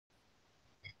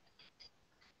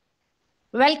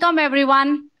Welcome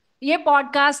everyone. ये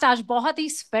podcast आज बहुत ही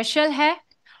स्पेशल है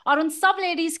और उन सब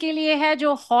लेडीज के लिए है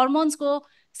जो हॉर्मोन्स को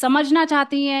समझना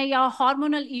चाहती हैं या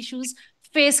हार्मोनल इश्यूज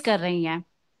फेस कर रही हैं।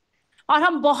 और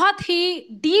हम बहुत ही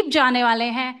डीप जाने वाले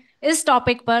हैं इस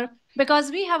टॉपिक पर because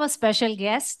we have a special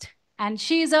guest and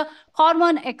she is a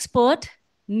hormone expert,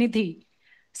 Nidhi.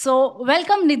 So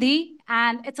welcome Nidhi,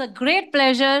 and it's a great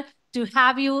pleasure to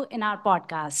have you in our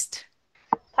podcast.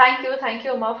 Thank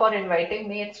you, Uma, for inviting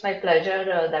me. It's my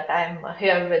pleasure that I'm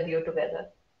here with you together.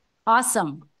 Awesome.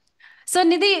 सो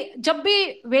निधि, जब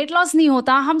भी weight loss नहीं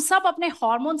होता हम सब अपने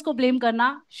hormones को blame करना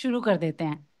शुरू कर देते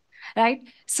हैं, right?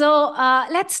 So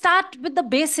let's start with the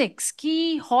basics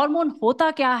कि हार्मोन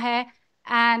होता क्या है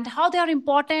and how they are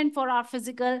important for our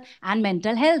physical and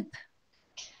mental health.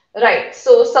 Right,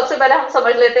 सो सबसे पहले हम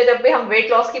समझ लेते हैं, जब भी हम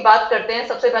वेट लॉस की बात करते हैं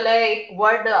सबसे पहले एक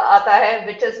वर्ड आता है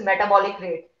which is metabolic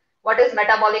rate. What is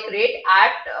metabolic rate?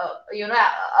 At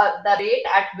the rate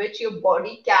at which your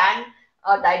body can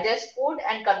digest food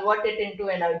and convert it into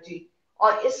energy.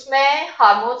 और इसमें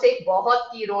हार्मोन्स एक बहुत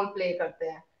की रोल प्ले करते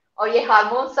हैं. और ये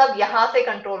हार्मोन सब यहाँ से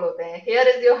कंट्रोल होते हैं. Here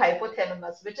is your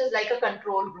hypothalamus which is like a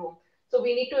control room. So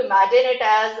we need to imagine it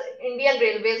as Indian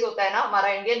railways होता है ना, हमारा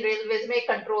इंडियन रेलवेज में एक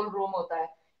कंट्रोल रूम होता है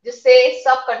जिससे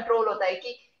सब कंट्रोल होता है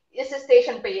कि इस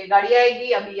स्टेशन पे ये गाड़ी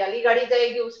आएगी, अभी वाली गाड़ी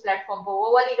जाएगी, उस प्लेटफॉर्म पर वो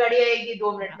वाली गाड़ी आएगी,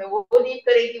 2 मिनट में वो लीव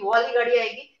करेगी, वो वाली गाड़ी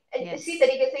आएगी. And yes. इसी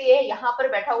तरीके से ये यहाँ पर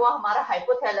बैठा हुआ हमारा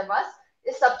हाइपोथैलेमस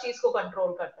इस सब चीज को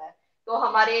कंट्रोल करता है. तो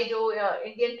हमारे जो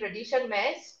इंडियन ट्रेडिशन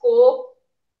में इसको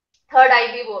थर्ड आई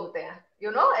भी बोलते हैं.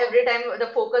 Every time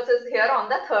the focus is here on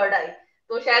the third आई.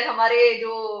 तो शायद हमारे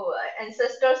जो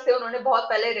एंसेस्टर्स थे उन्होंने बहुत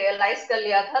पहले रियलाइज कर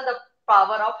लिया था द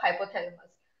पावर ऑफ हाइपोथैलेमस.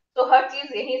 तो हर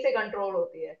चीज यहीं से कंट्रोल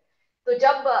होती है. तो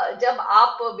जब जब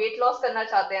आप वेट लॉस करना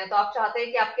चाहते हैं तो आप चाहते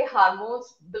हैं कि आपके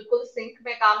हार्मोन्स बिल्कुल सिंक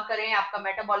में काम करें, आपका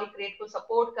मेटाबॉलिक रेट को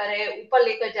सपोर्ट करें, ऊपर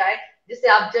लेकर जाए, जिससे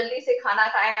आप जल्दी से खाना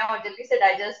खाएं और जल्दी से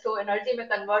डाइजेस्ट हो, एनर्जी में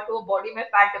कन्वर्ट हो, बॉडी में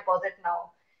फैट डिपॉजिट ना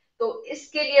हो. तो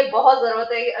इसके लिए बहुत जरूरत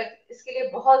है, इसके लिए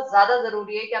बहुत ज्यादा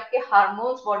जरूरी है कि आपके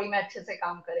हार्मोन्स बॉडी में अच्छे से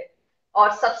काम करें.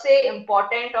 और सबसे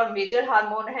इंपॉर्टेंट और मेजर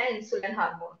हार्मोन है इंसुलिन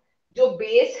हार्मोन, जो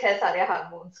बेस है सारे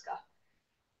हार्मोन्स का.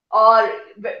 और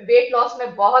वेट लॉस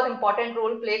में बहुत इंपॉर्टेंट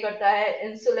रोल प्ले करता है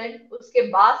इंसुलिन. उसके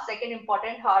बाद सेकंड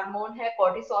इंपॉर्टेंट हार्मोन है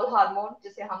कॉर्टिसोल हार्मोन,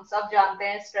 जिसे हम सब जानते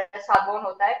हैं स्ट्रेस हार्मोन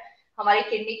होता है. हमारी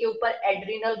किडनी के ऊपर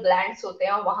एड्रिनल ग्लैंड्स होते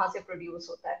हैं और वहां से प्रोड्यूस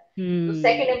होता है. तो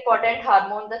second hmm. Important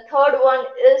hormone. The third one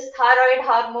is thyroid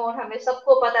hormone. हमें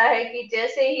सबको पता है कि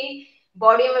जैसे ही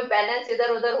बॉडी में बैलेंस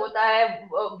इधर उधर होता है,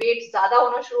 वेट ज्यादा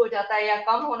होना शुरू हो जाता है या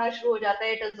कम होना शुरू हो जाता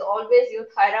है, it is always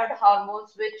your thyroid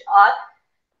hormones which are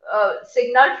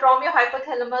signal from your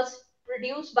hypothalamus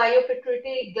produced by your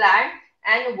pituitary gland.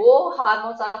 And वो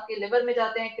हार्मोन्स आपके लिवर में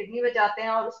जाते हैं, किडनी में जाते हैं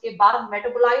और उसके बाद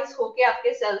मेटाबोलाइज होके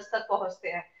आपके सेल्स तक पहुंचते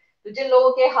हैं. तो जिन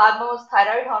लोगों के हार्मोन्स,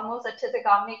 थायराइड हार्मोन्स अच्छे से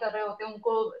काम नहीं कर रहे होते,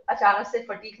 उनको अचानक से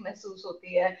फटीग महसूस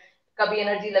होती है. कभी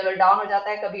एनर्जी लेवल डाउन हो जाता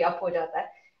है, कभी अप हो जाता है.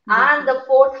 एंड बिल्कुल। The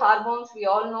fourth hormones we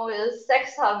all know is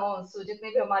sex hormones. तो जितने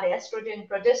भी हमारे oestrogen,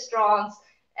 progesterone,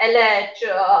 LH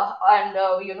and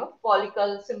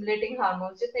follicle stimulating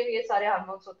hormones, जितने भी ये सारे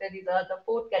hormones होते हैं, these are the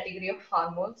fourth category of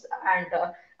hormones and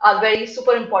are very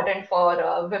super important for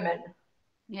women.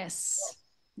 Yes.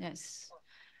 Yes.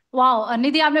 वाह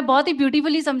निधि, आपने बहुत ही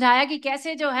ब्यूटीफुली समझाया कि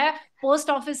कैसे जो है पोस्ट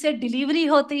ऑफिस से डिलीवरी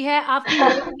होती है, आपकी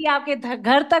लेटर आपके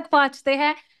घर तक पहुंचते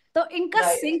हैं। तो इनका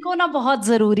Right. सिंक होना बहुत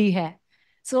जरूरी है।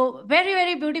 So very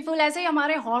very beautiful. ऐसे ही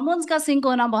हमारे हॉर्मोन्स का सिंक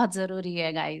होना बहुत जरूरी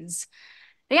है गाइस।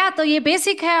 या तो ये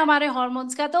बेसिक है हमारे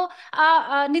हॉर्मोन्स का। तो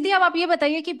निधि, अब आप ये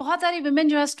बताइए कि बहुत सारी विमेन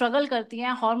जो है स्ट्रगल करती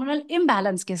हैं हार्मोनल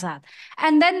इम्बैलेंस के साथ,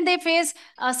 and then they face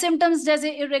symptoms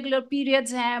जैसे इरेगुलर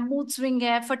पीरियड्स हैं, मूड स्विंग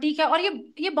है, फटीग है, और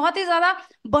ये बहुत ही ज्यादा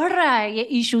बढ़ रहा है ये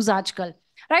इश्यूज आजकल,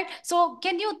 right? So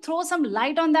can you throw some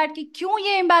light on that कि क्यों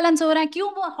ये इम्बैलेंस हो रहा है, क्यों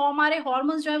वो हमारे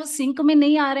हॉर्मोन्स जो है वो सिंक में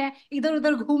नहीं आ रहे हैं, इधर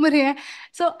उधर घूम रहे हैं?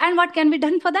 So and what can be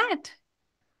done for that?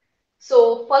 So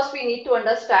first we need to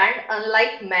understand,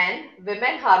 unlike men,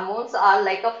 women hormones are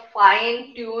like a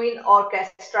fine-tuned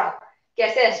orchestra.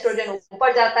 कैसे यस। एस्ट्रोजन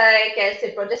ऊपर जाता है, कैसे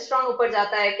प्रोजेस्टेरॉन ऊपर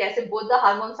जाता है, कैसे both the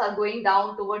hormones are going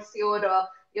down towards your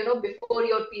before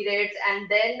your periods,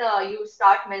 and then you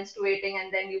start menstruating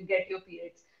and then you get your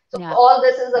periods. So या। all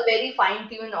this is a very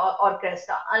fine-tuned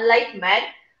orchestra. Unlike men,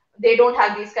 they don't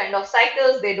have these kind of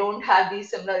cycles, they don't have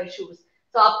these similar issues.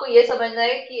 So आपको ये समझना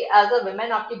है कि as a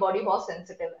woman आपकी body बहुत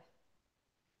sensitive है.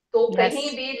 तो यस। कहीं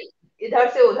भी इधर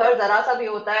से उधर जरा सा भी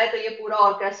होता है तो ये पूरा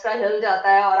ऑर्केस्ट्रा हिल जाता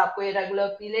है और आपको ये रेगुलर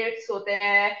पीरियड्स होते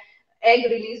हैं, एग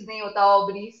रिलीज नहीं होता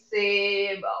ओवरीज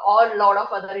से, और lot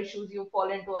of other issues, you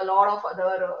fall into a lot of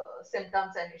other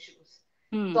symptoms and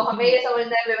issues. तो हमें हम्म। ये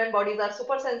समझना है women bodies are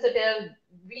super sensitive.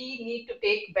 We need to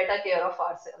take better care of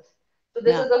ourselves. So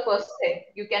this Yeah. is the first thing.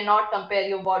 You cannot compare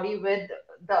your body with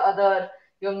the other,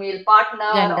 your male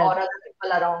partner Gender. or other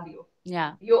people around you.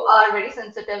 Yeah. You are very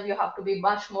sensitive. You have to be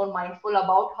much more mindful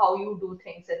about how you do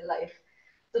things in life.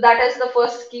 So that is the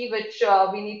first key which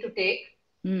we need to take.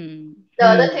 Hmm. The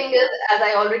other thing is, as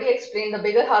I already explained, the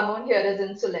bigger hormone here is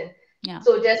insulin. Yeah.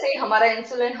 So जैसे ही हमारा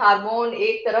insulin hormone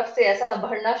एक तरफ से ऐसा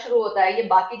बढ़ना शुरू होता है, ये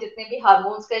बाकी जितने भी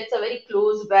हार्मोन्स का it's a very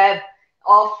close web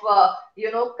of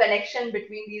connection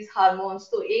between these hormones.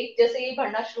 तो एक जैसे ही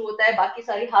बढ़ना शुरू होता है बाकी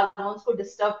सारी हार्मोन्स को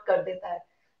डिस्टर्ब कर देता है.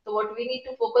 So what we need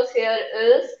to focus here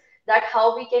is that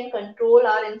how we can control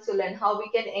our insulin, how we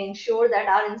can ensure that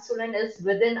our insulin is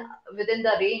within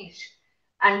the range.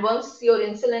 And once your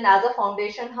insulin as a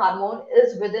foundation hormone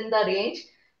is within the range,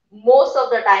 most of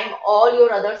the time all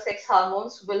your other sex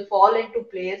hormones will fall into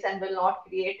place and will not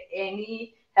create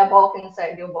any havoc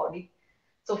inside your body.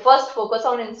 So first focus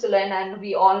on insulin, and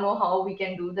we all know how we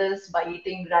can do this by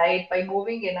eating right, by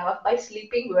moving enough, by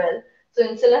sleeping well. So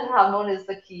insulin hormone is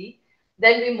the key.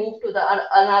 Then we move to the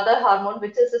another hormone,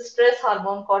 which is the stress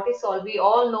hormone, cortisol. We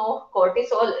all know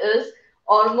cortisol is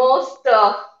almost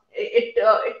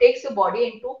it takes your body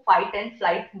into fight and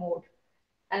flight mode.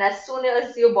 And as soon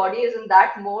as your body is in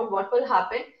that mode, what will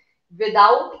happen?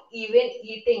 Without even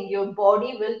eating, your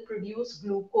body will produce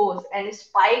glucose and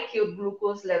spike your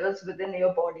glucose levels within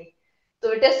your body.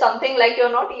 So it is something like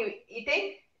you're not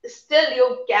eating, still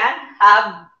you can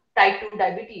have type 2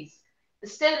 diabetes.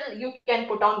 Still you can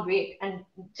put on weight, and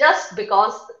just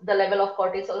because the level of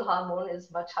cortisol hormone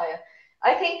is much higher.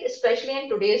 I think especially in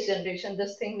today's generation,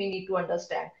 this thing we need to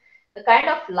understand. The kind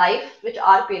of life which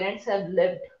our parents have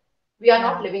lived, we are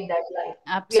not Yeah. living that life.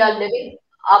 We are Absolutely. living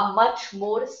a much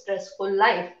more stressful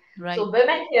life. Right. So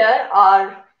women here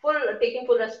are taking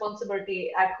full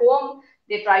responsibility at home.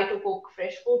 They try to cook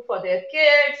fresh food for their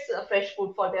kids, fresh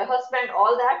food for their husband,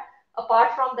 all that.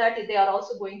 Apart from that, they are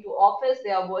also going to office.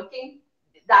 They are working.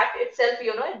 That itself,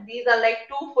 these are like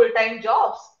two full-time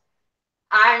jobs,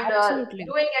 and Absolutely.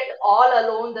 doing it all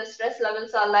alone, the stress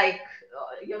levels are like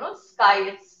sky.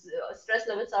 It's stress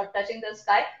levels are touching the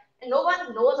sky, and no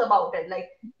one knows about it. Like,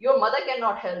 your mother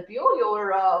cannot help you,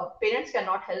 your parents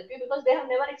cannot help you, because they have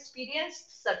never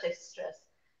experienced such a stress.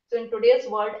 So in today's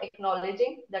world,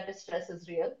 acknowledging that stress is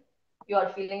real, you are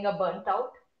feeling a burnt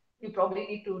out, you probably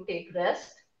need to take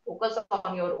rest, focus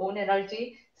on your own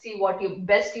energy, see what you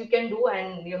best you can do,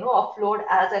 and offload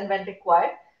as and when required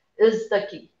is the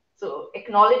key. So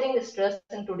acknowledging stress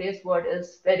in today's world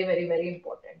is very, very, very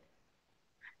important.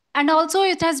 And also,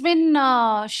 it has been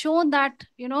shown that,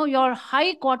 your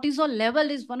high cortisol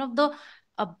level is one of the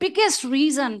biggest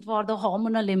reason for the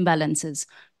hormonal imbalances.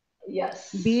 Yes,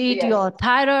 Be it yes. your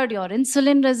thyroid, your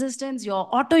insulin resistance, your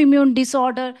autoimmune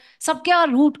disorder, सबके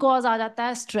root cause आ जाता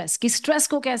है stress कि stress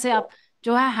को कैसे आप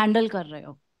जो है handle कर रहे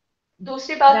हो.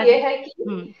 दूसरी बात That. यह है कि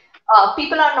Hmm.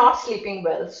 people are not sleeping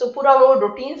well. So पूरा वो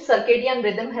routine circadian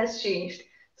rhythm has changed.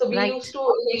 So we used Right. to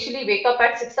initially wake up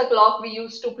at 6 o'clock. We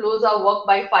used to close our work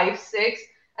by 5, 6,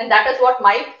 and that is what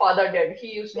my father did.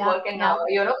 He used to Yeah. work in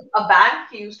Yeah. a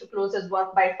bank. He used to close his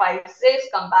work by 5, 6,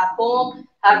 come back home,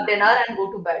 have dinner, and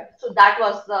go to bed. So that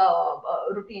was the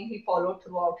routine he followed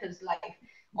throughout his life.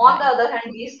 On the Right. other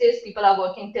hand, these days people are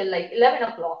working till like 11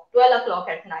 o'clock, 12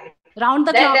 o'clock at night. Round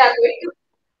the Then they clock. are going to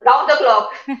round the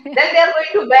clock. Then they are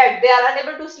going to bed. They are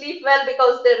unable to sleep well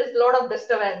because there is a lot of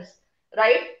disturbance,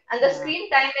 right? And the Yeah. screen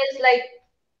time is like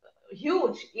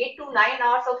huge, 8 to 9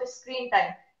 hours of screen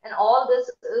time. And all this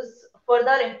is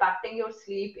further impacting your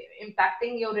sleep,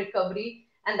 impacting your recovery.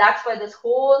 And that's why this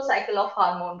whole cycle of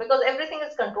hormone, because everything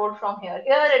is controlled from here.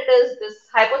 Here it is, this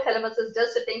hypothalamus is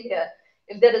just sitting here.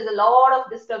 If there is a lot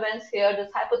of disturbance here,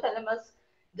 this hypothalamus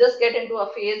just get into a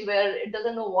phase where it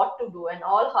doesn't know what to do, and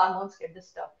all hormones get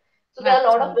disturbed. So there are a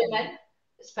lot of Absolutely. women,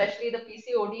 especially the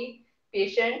PCOD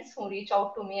patients, who reach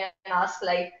out to me and ask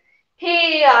like,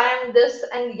 hey, I'm this,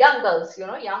 and young girls,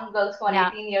 young girls who are Yeah.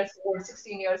 18 years old,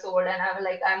 16 years old, and I'm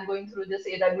like, I'm going through this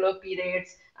irregular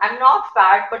periods. I'm not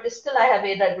fat, but still I have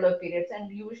irregular periods.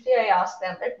 And usually I ask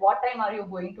them, at what time are you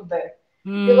going to bed?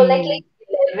 They were like Hmm.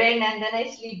 11, and then I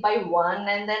sleep by 1,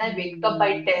 and then I wake up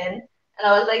by Hmm. 10. And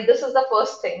I was like, this is the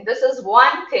first thing. This is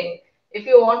one thing. If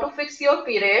you want to fix your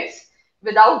periods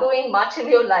without doing much in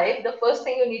your life, the first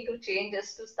thing you need to change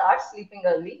is to start sleeping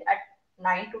early at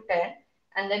 9 to 10,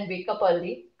 and then wake up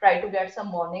early, try to get some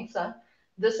morning sun.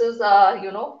 This is a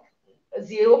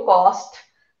zero cost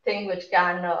thing which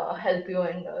can help you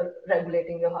in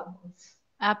regulating your hormones.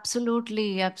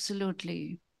 Absolutely.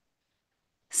 Absolutely.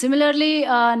 Similarly,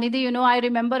 Nidhi, I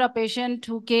remember a patient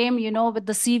who came, with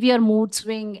the severe mood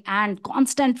swing and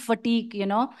constant fatigue,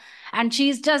 and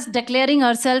she's just declaring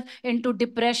herself into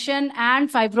depression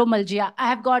and fibromyalgia. I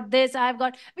have got this,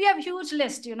 we have huge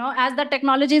list, as the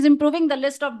technology is improving, the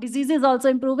list of diseases is also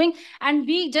improving. And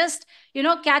we just,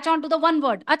 catch on to the one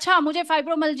word. Acha, mujhe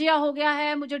fibromyalgia ho gaya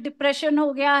hai, mujhe depression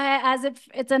ho gaya hai, as if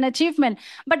it's an achievement.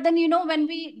 But then, when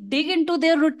we dig into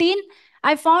their routine,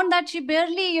 I found that she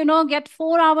barely, get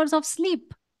 4 hours of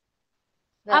sleep.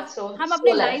 अब That's so हम so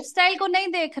अपने less. Lifestyle को नहीं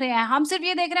देख रहे हैं, हम सिर्फ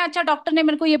ये देख रहे हैं, अच्छा डॉक्टर ने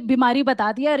मेरे को ये बीमारी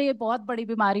बता दिया, अरे ये बहुत बड़ी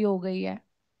बीमारी हो गई है.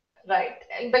 Right,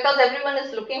 because everyone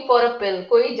is looking for a pill.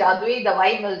 कोई जादुई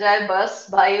दवाई मिल जाए बस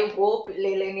भाई वो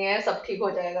ले लेनी है सब ठीक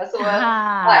हो जाएगा. So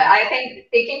हाँ. I think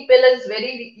taking pill is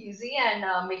very easy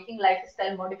and making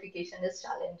lifestyle modification is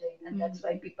challenging, and that's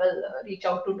why people reach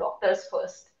out to doctors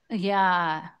first.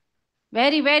 या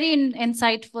वेरी वेरी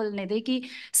इंसाइटफुल निधि कि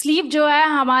स्लीप जो है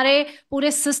हमारे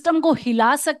पूरे सिस्टम को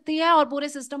हिला सकती है और पूरे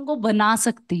सिस्टम को बना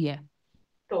सकती है.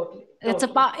 Totally, it's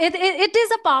totally. It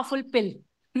is a powerful pill.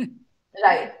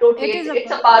 Right, totally. It is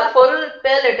It's a powerful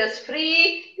pill. It is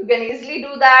free. You can easily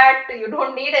do that. You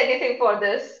don't need anything for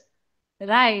this.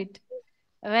 right.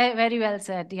 Very, very well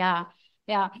said. Yeah.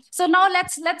 Yeah. So now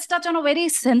let's touch on a very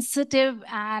sensitive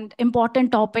and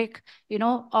important topic,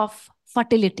 of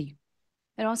fertility.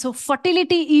 So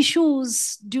fertility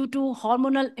issues due to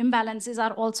hormonal imbalances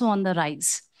are also on the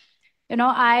rise.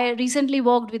 I recently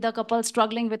worked with a couple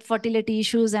struggling with fertility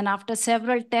issues, and after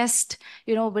several tests,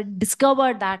 we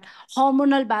discovered that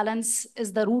hormonal balance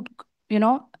is the root,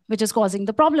 which is causing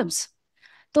the problems.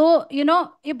 तो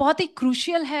ये बहुत ही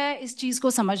crucial है इस चीज को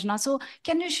समझना. So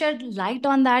can you shade light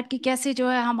on that कि कैसे जो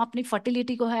है हम अपनी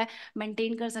फर्टिलिटी को है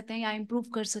मेंटेन कर सकते हैं या इम्प्रूव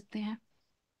कर सकते हैं.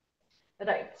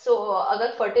 Right. So,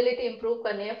 अगर fertility improve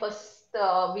करनी है, first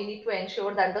we need to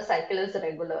ensure that the cycle is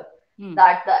regular, hmm.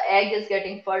 that the egg is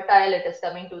getting fertile, it is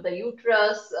coming to the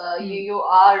uterus, hmm. you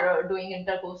are doing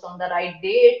intercourse on the right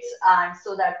dates, and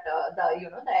so that the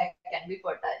egg can be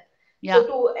fertile. So, या.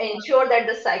 to ensure that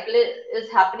the cycle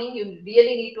is happening, you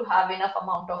really need to have enough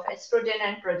amount of estrogen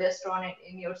and progesterone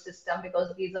in your system,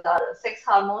 because these are sex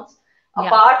hormones. या.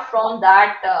 Apart from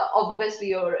that, obviously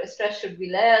your stress should be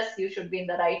less, you should be in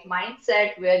the right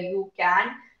mindset where you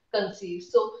can conceive.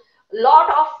 So lot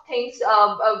of things,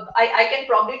 I can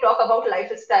probably talk about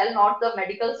lifestyle, not the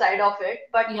medical side of it,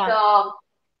 but या.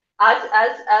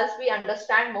 as we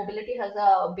understand, mobility has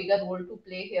a bigger role to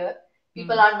play here.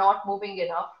 People hmm. are not moving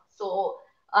enough, so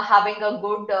having a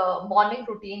good morning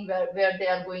routine where they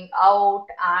are going out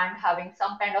and having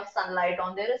some kind of sunlight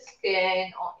on their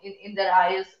skin, in their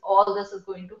eyes, all this is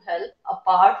going to help.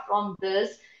 Apart from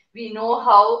this, we know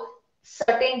how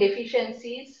certain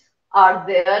deficiencies are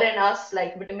there in us,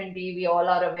 like vitamin D, we all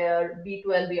are aware,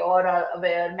 B12, we all are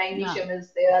aware, या. magnesium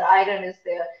is there, iron is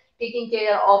there. Taking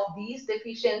care of these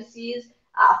deficiencies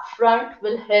upfront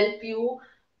will help you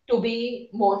to be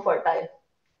more fertile.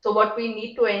 So what we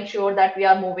need to ensure that we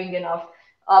are moving enough.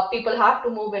 People have to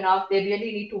move enough. They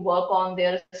really need to work on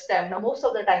their stamina. Most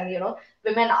of the time,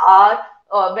 women are,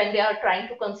 when they are trying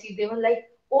to conceive, they were like,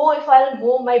 oh, if I'll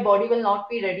move, my body will not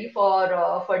be ready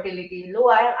for fertility. No,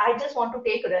 I just want to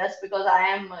take rest because I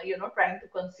am, trying to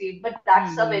conceive. But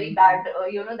that's a very hmm.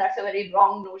 bad, that's a very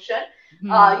wrong notion.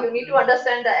 You need to hmm.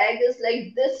 understand the egg is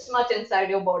like this much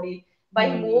inside your body. By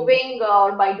hmm. moving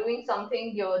or by doing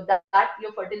something, that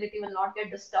your fertility will not get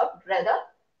disturbed. Rather,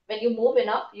 when you move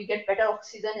enough, you get better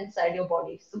oxygen inside your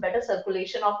body. So better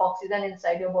circulation of oxygen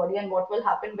inside your body. And what will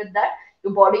happen with that?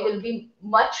 Your body will be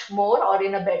much more or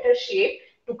in a better shape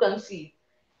to conceive.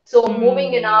 So moving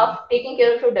hmm. enough, taking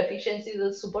care of your deficiencies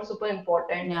is super, super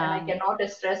important. And I या. cannot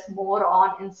stress more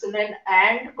on insulin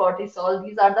and cortisol.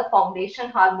 These are the foundation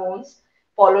hormones,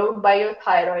 followed by your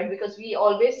thyroid, because we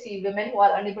always see women who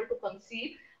are unable to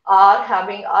conceive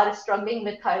are struggling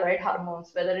with thyroid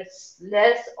hormones, whether it's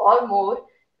less or more.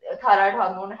 Thyroid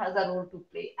hormone has a role to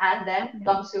play, and then Okay.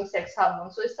 comes your sex hormone.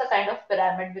 So it's the kind of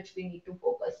pyramid which we need to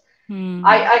focus. Hmm.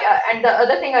 And the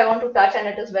other thing I want to touch,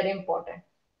 and it is very important.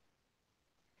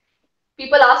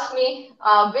 People ask me,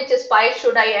 which spice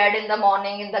should I add in the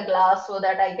morning in the glass so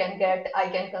that I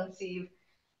can conceive.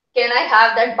 Can I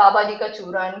have that Baba Ji ka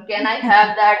churan? Can I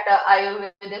have that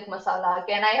Ayurvedic masala?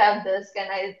 Can I have this? Can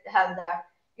I have that?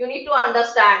 You need to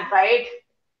understand, right?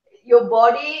 Your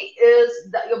body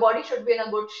should be in a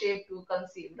good shape to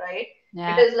conceive, right? It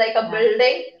या. is like a या.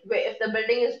 building where if the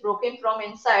building is broken from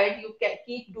inside, you can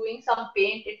keep doing some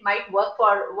paint. It might work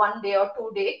for 1 day or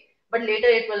 2 day, but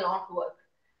later it will not work.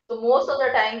 So most of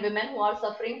the time, women who are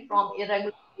suffering from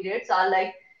irregular periods are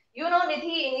like, You know,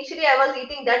 Nidhi, initially I was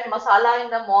eating that masala in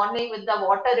the morning with the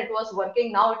water. It was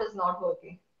working. Now it is not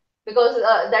working because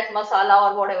that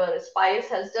masala or whatever spice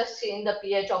has just changed the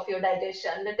pH of your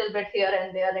digestion, little bit here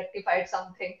and there, rectified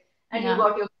something, and you Yeah.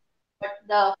 got your. But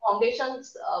the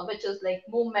foundations, which is like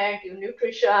movement, your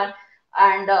nutrition,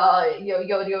 and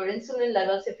your insulin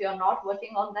levels, if you're not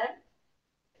working on them,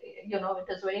 it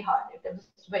is very hard. It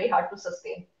is very hard to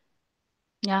sustain.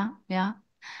 Yeah. Yeah.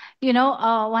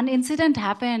 One incident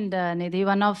happened, Nidhi.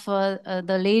 One of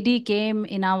the lady came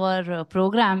in our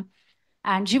program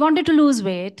and she wanted to lose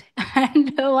weight.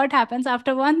 And what happens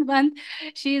after 1 month?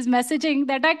 She is messaging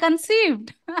that I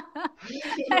conceived.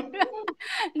 And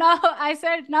now I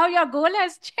said, now your goal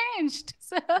has changed.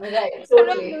 So Right, instead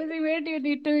of totally. losing weight, you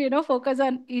need to, focus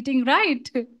on eating right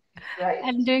Right.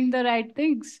 and doing the right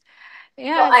things. No,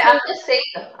 Yeah. I'm So just saying,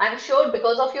 I'm sure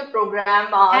because of your program,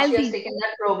 she has healthy. taken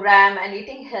that program and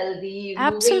eating healthy, moving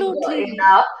Absolutely.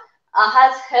 enough,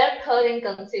 has helped her in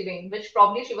conceiving, which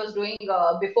probably she was doing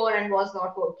before and was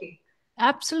not working.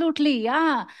 Absolutely,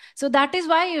 yeah. So that is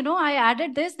why, I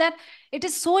added this, that it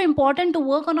is so important to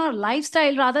work on our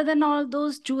lifestyle rather than all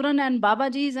those chूरन and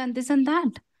babajis and this and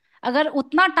that. अगर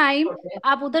उतना time Okay.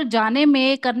 आप उधर जाने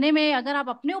में करने में अगर आप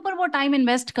अपने ऊपर वो टाइम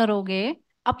इन्वेस्ट करोगे,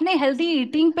 अपने हेल्दी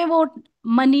ईटिंग पे वो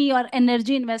मनी और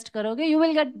एनर्जी इन्वेस्ट करोगे, you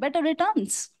will get better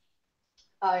returns.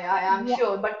 I am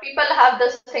sure. But people have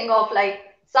this thing of like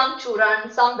some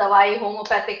churan, some dawai,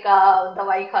 homeopathic ka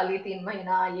dawai खा ली 3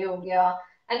 महीना ये हो गया,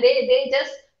 and they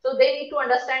just so they need to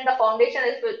understand the foundation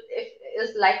if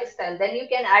is lifestyle. Then you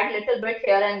can add little bit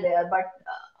here and there, but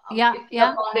Yeah, if your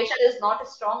yeah. foundation is not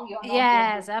strong, you're not going to.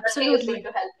 Yes, Nothing is going absolutely.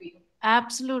 to help you.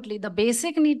 Absolutely. The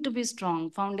basic need to be strong.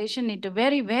 Foundation need to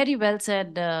very, very well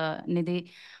said, Nidhi.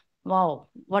 Wow,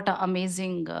 what a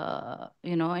amazing,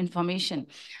 information.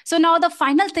 So now the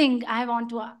final thing I want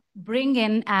to bring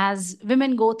in as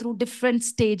women go through different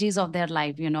stages of their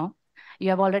life, you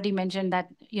have already mentioned that,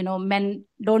 men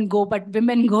don't go, but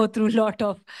women go through a lot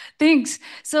of things.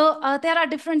 So there are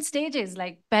different stages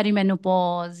like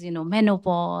perimenopause,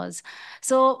 menopause.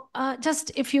 So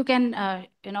just if you can,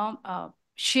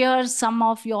 share some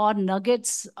of your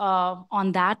nuggets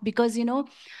on that, because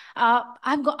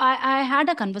I had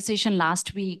a conversation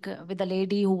last week with a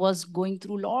lady who was going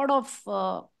through a lot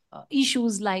of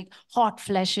issues like hot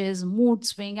flashes, mood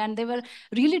swing, and they were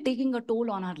really taking a toll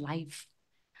on her life.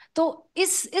 तो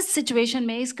इस situation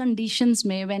में, इस conditions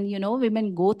में, when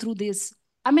women go through this,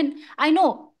 I mean, I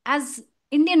know as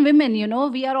Indian women,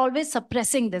 we are always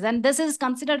suppressing this and this is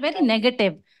considered very Right.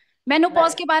 negative. Menopause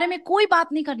Right. के बारे में कोई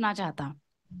बात नहीं करना चाहता.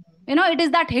 It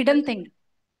is that hidden thing.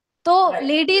 तो Right.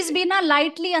 Ladies भी ना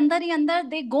लाइटली अंदर ही अंदर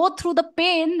दे go through the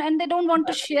pen and they don't want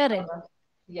to share it.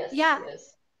 Yes. या Yes.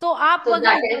 तो आप So अगर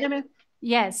that इस is बारे में.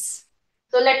 Yes.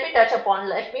 So let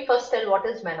me first tell what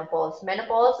is menopause.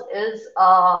 Menopause is a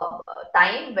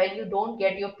time when you don't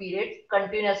get your period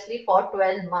continuously for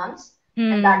 12 months,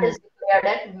 and that hmm. is declared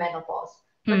as menopause.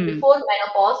 But hmm. before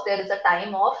menopause, there is a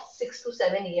time of 6 to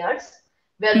 7 years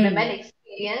where women hmm.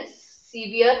 experience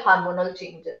severe hormonal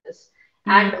changes.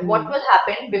 And what will hmm.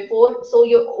 happen before, so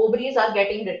your ovaries are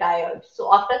getting retired.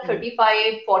 So after hmm.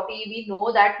 35, 40, we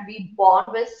know that we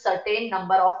born with certain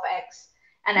number of eggs,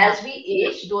 and या. as we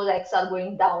age those eggs are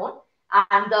going down,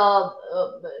 and the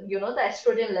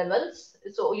estrogen levels,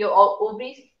 so your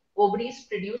ovaries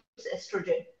produce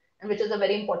estrogen, and which is a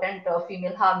very important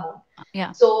female hormone.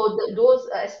 या. So those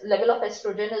level of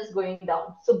estrogen is going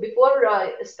down. So before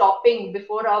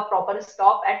a proper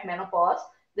stop at menopause,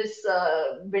 this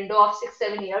window of 6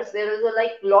 7 years, there is a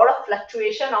like lot of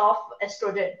fluctuation of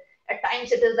estrogen. At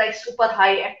times it is like super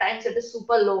high, at times it is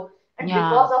super low, and या.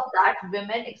 because of that,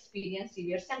 women experience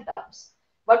severe symptoms.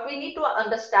 But we need to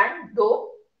understand,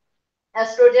 though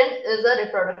estrogen is a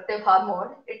reproductive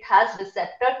hormone, it has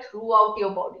receptor throughout your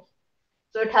body.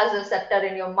 So it has receptor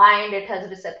in your mind, it has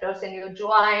receptors in your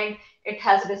joint, it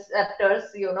has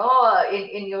receptors,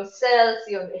 in your cells,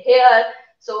 your hair.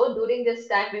 So during this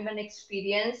time, women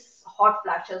experience hot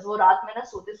flashes. वो रात में ना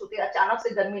सोते सोते अचानक से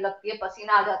गर्मी लगती है,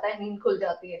 पसीना आ जाता है, नींद खुल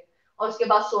जाती है, और उसके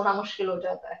बाद सोना मुश्किल हो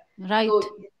जाता है. तो right.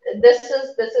 this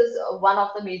is one of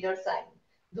the major sign.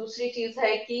 दूसरी चीज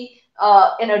है कि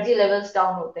एनर्जी लेवल्स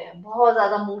डाउन होते हैं, बहुत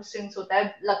ज्यादा मूड स्विंग्स होता है,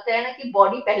 लगता है ना कि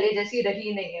बॉडी पहले जैसी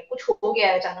रही नहीं है, कुछ हो गया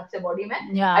है अचानक से बॉडी में.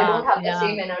 या. आई डोंट हैव द या.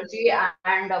 Same energy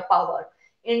and power.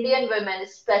 Indian women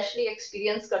specially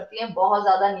experience करती हैं बहुत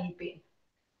ज्यादा knee pain,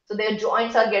 so their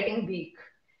joints are getting weak.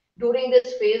 During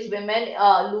this phase, women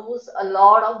lose a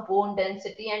lot of bone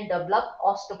density and develop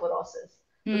osteoporosis.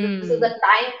 So this is the hmm.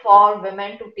 time for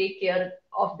women to take care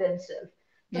of themselves.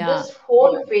 So या. this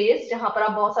whole phase, जहाँ पर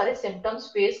आप बहुत सारे symptoms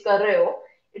face कर रहे हो,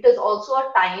 it is also a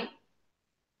time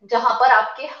जहां पर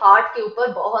आपके हार्ट के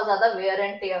ऊपर बहुत ज्यादा वेयर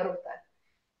एंड टेयर होता है।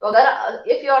 तो अगर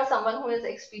if you are someone who has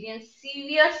experience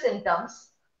severe symptoms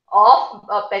of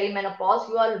perimenopause,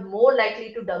 you are more likely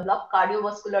to develop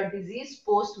cardiovascular disease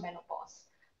post menopause.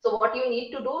 So what you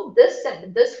need to do, this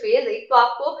phase, एक तो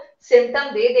आपको symptom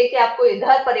दे दे के आपको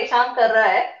इधर परेशान कर रहा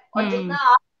है, और हम्म जितना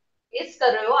आप फेस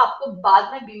कर रहे हो आपको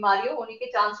बाद में बीमारियों होने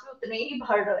के चांस भी उतने ही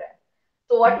बढ़ रहे हैं।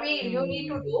 So what we you need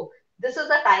to hmm do, this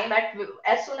is the time at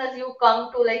as soon as you come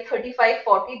to like 35,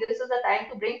 40, this is the time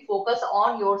to bring focus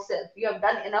on yourself. You have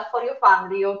done enough for your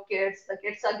family, your kids. The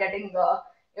kids are getting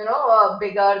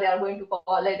bigger, they are going to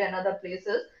college and other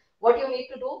places. What you need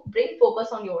to do, bring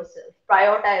focus on yourself,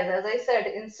 prioritize, as I said,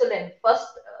 insulin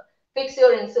first. Fix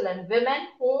your insulin. Women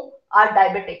who are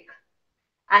diabetic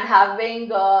and having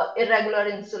irregular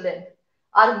insulin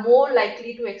are more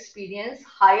likely to experience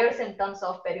higher symptoms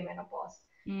of perimenopause.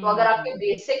 तो अगर आपके हम्म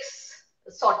basics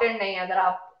sorted नहीं है, अगर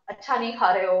आप अच्छा नहीं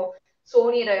खा रहे हो, सो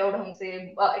नहीं रहे हो ढंग से,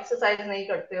 एक्सरसाइज नहीं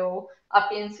करते हो,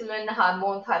 आपके इंसुलिन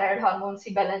हार्मोन, थायराइड हार्मोन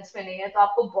सी बैलेंस में नहीं है, तो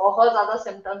आपको बहुत ज्यादा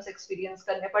सिम्टम्स एक्सपीरियंस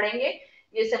करने पड़ेंगे।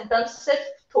 ये सिम्टम्स सिर्फ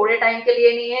थोड़े टाइम के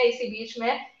लिए नहीं है, इसी बीच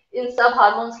में इन सब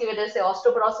हार्मोन्स की वजह से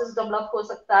ऑस्टोपोरोसिस डेवलप हो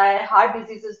सकता है, हार्ट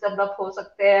डिजीजेस डेवलप हो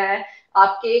सकते हैं,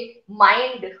 आपके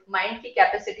माइंड माइंड की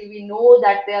capacity, we know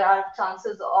that there are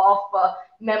chances of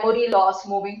memory loss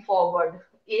moving forward.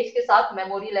 As के साथ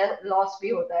मेमोरी लॉस भी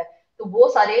होता है। तो वो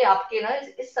सारे आपके ना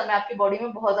इस समय आपकी बॉडी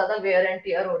में बहुत ज्यादा वेयर एंड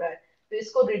टेयर हो रहा है। तो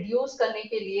इसको रिड्यूस करने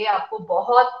के लिए आपको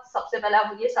बहुत, सबसे पहले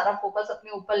आप ये सारा फोकस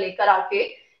अपने ऊपर लेकर आके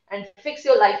and fix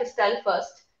your life style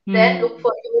first, then look hmm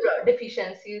for your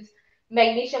deficiencies.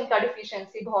 Magnesium का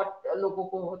डिफिशियंसी बहुत लोगों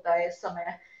को होता है इस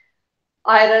समय,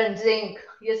 आयरन, जिंक,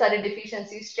 ये सारे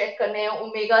डिफिशियंसीज चेक करने हैं,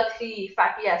 omega 3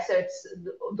 fatty acids,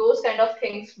 those kind of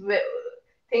things,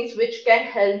 things which can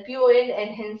help you in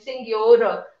enhancing your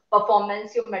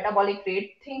performance, your metabolic rate,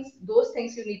 things, those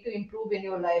things you need to improve in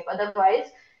your life.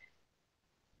 Otherwise,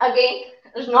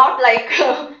 again not like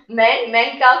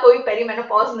man का कोई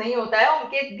perimenopause नहीं होता है,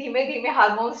 उनके धीमे धीमे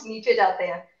hormones नीचे जाते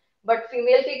हैं। बट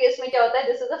फीमेल के केस में क्या होता है,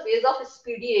 this is a phase of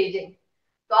speedy ageing.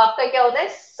 तो आपका क्या होता है,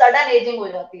 सडन एजिंग हो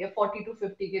जाती है 40 to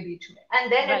 50 के बीच में, and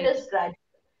then it right is gradual.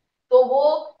 तो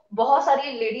वो बहुत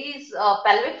सारी ladies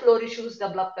pelvic floor issues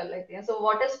develop कर लेती हैं। So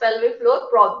what is pelvic floor,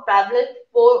 pelvic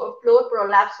floor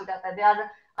prolapse हो जाता है, they are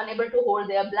unable to hold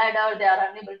their bladder, they are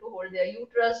unable to hold their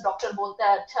uterus. Doctor बोलता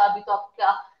है अच्छा अभी तो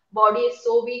आपका body is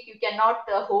so weak you cannot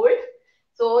hold,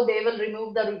 so they will remove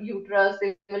the uterus,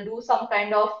 they will do some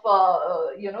kind of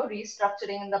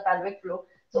restructuring in the pelvic floor.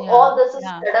 So या all this is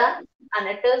या sudden,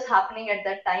 and it is happening at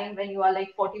that time when you are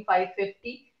like 45,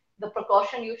 50. The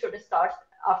precaution you should start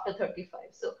after 35.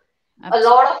 So a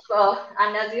lot of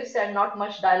and as you said, not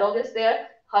much dialogue is there.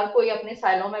 हर कोई अपने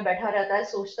साइलों में बैठा रहता है,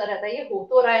 सोचता रहता है ये हो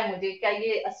तो रहा है मुझे, क्या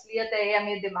ये असलियत है या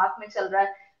मेरे दिमाग में चल रहा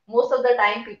है। Most of the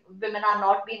time women are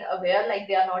not being aware, like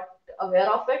they are not aware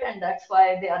of it, and that's why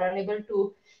they are unable to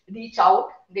reach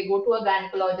out. They go to a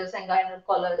gynecologist, and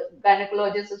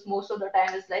gynecologist is most of the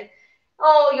time is like,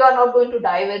 oh, you are not going to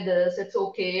die with this, it's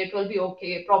okay, it will be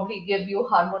okay, probably give you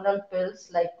hormonal pills,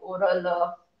 like oral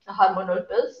hormonal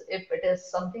pills if it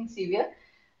is something severe.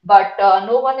 But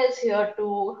no one is here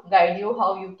to guide you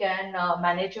how you can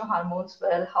manage your hormones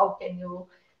well, how can you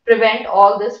prevent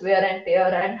all this wear and tear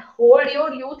and hold your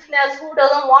youthness. Who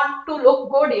doesn't want to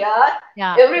look good? Yeah,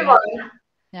 या everyone,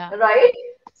 या right?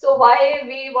 So why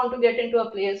we want to get into a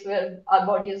place where our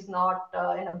body is not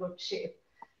in a good shape?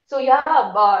 So yeah,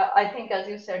 but I think as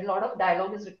you said, a lot of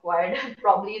dialogue is required.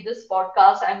 Probably this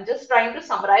podcast, I'm just trying to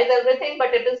summarize everything,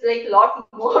 but it is like a lot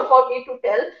more for me to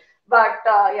tell.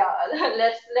 But yeah,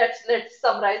 let's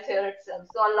summarize here itself.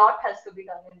 So a lot has to be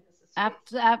done in this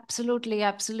space. Absolutely,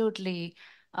 absolutely.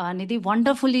 Nidhi,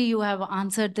 wonderfully you have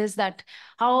answered this, that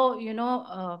how,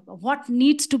 what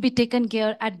needs to be taken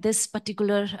care at this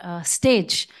particular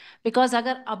stage. Because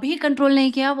अगर अभी control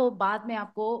नहीं किया, वो बाद में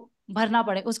आपको भरना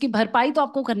पड़े, उसकी भरपाई तो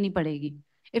आपको करनी पड़ेगी।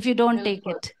 इफ यू डोंट टेक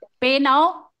बिल्कुल, इट, पे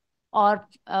नाउ और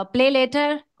प्ले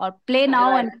लेटर, और प्ले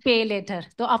नाउ एंड right, पे लेटर,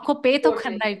 तो आपको पे तो totally.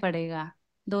 करना ही पड़ेगा,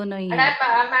 दोनों ही एंड है।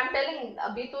 I'm telling,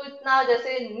 अभी तो इतना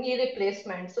जैसे नी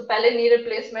रिप्लेसमेंट, सो पहले नी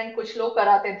रिप्लेसमेंट कुछ लोग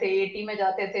कराते थे, 80 में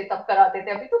जाते थे तब कराते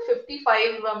थे, अभी तो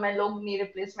 55 में लोग नी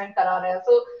रिप्लेसमेंट करा रहे हैं।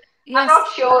 सो I am yes not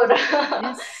sure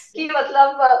yes कि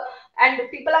मतलब, and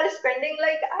people are spending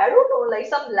like I don't know like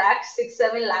some lakhs,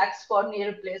 6-7 lakhs for knee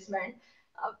replacement.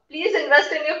 Please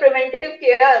invest in your preventive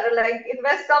care, like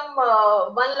invest some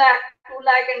 1 lakh, 2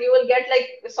 lakh, and you will get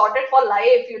like sorted for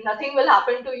life. You, nothing will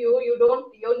happen to you, you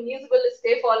don't, your knees will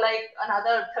stay for like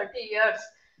another 30 years.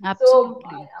 So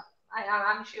absolutely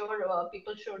I'm sure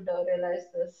people should realize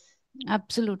this.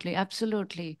 Absolutely,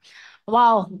 absolutely.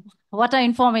 Wow. What a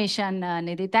information,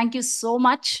 Nidhi. Thank you so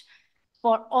much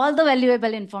for all the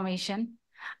valuable information.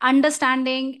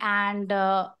 Understanding and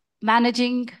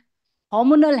managing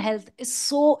hormonal health is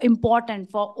so important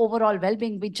for overall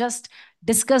well-being. We just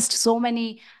discussed so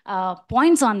many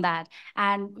points on that,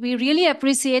 and we really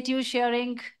appreciate you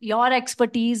sharing your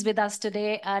expertise with us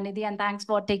today, Nidhi, and thanks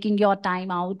for taking your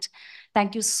time out.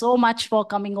 Thank you so much for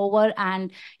coming over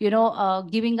and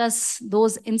giving us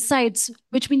those insights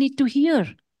which we need to hear.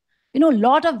 A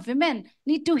lot of women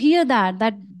need to hear that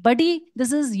buddy,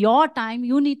 this is your time,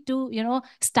 you need to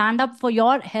stand up for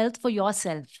your health, for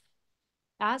yourself.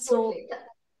 Yeah, so Totally.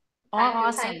 Thank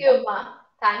awesome. you, Ma.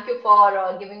 Thank you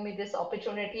for giving me this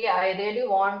opportunity. I really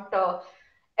want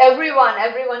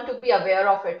everyone to be aware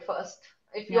of it first.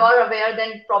 If you Yeah. are aware,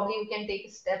 then probably you can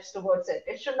take steps towards it.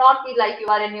 It should not be like you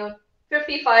are in your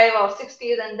 55 or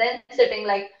 60s and then sitting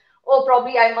like, oh,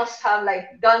 probably I must have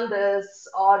like done this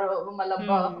or मतलब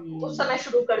उस Hmm. समय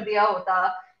शुरू कर दिया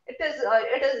होता. It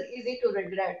is easy to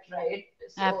regret, right?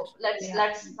 So Yeah.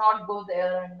 let's not go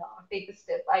there and take a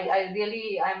step.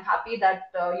 I'm happy that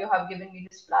you have given me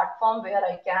this platform where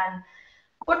I can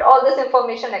put all this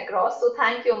information across. So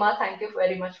thank you, Ma. Thank you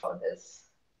very much for this.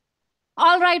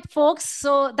 All right, folks.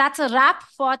 So that's a wrap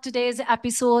for today's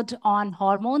episode on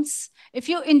hormones. If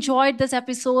you enjoyed this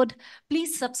episode,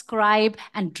 please subscribe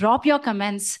and drop your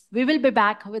comments. We will be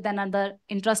back with another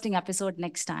interesting episode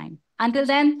next time. Until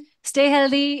then, stay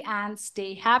healthy and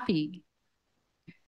stay happy.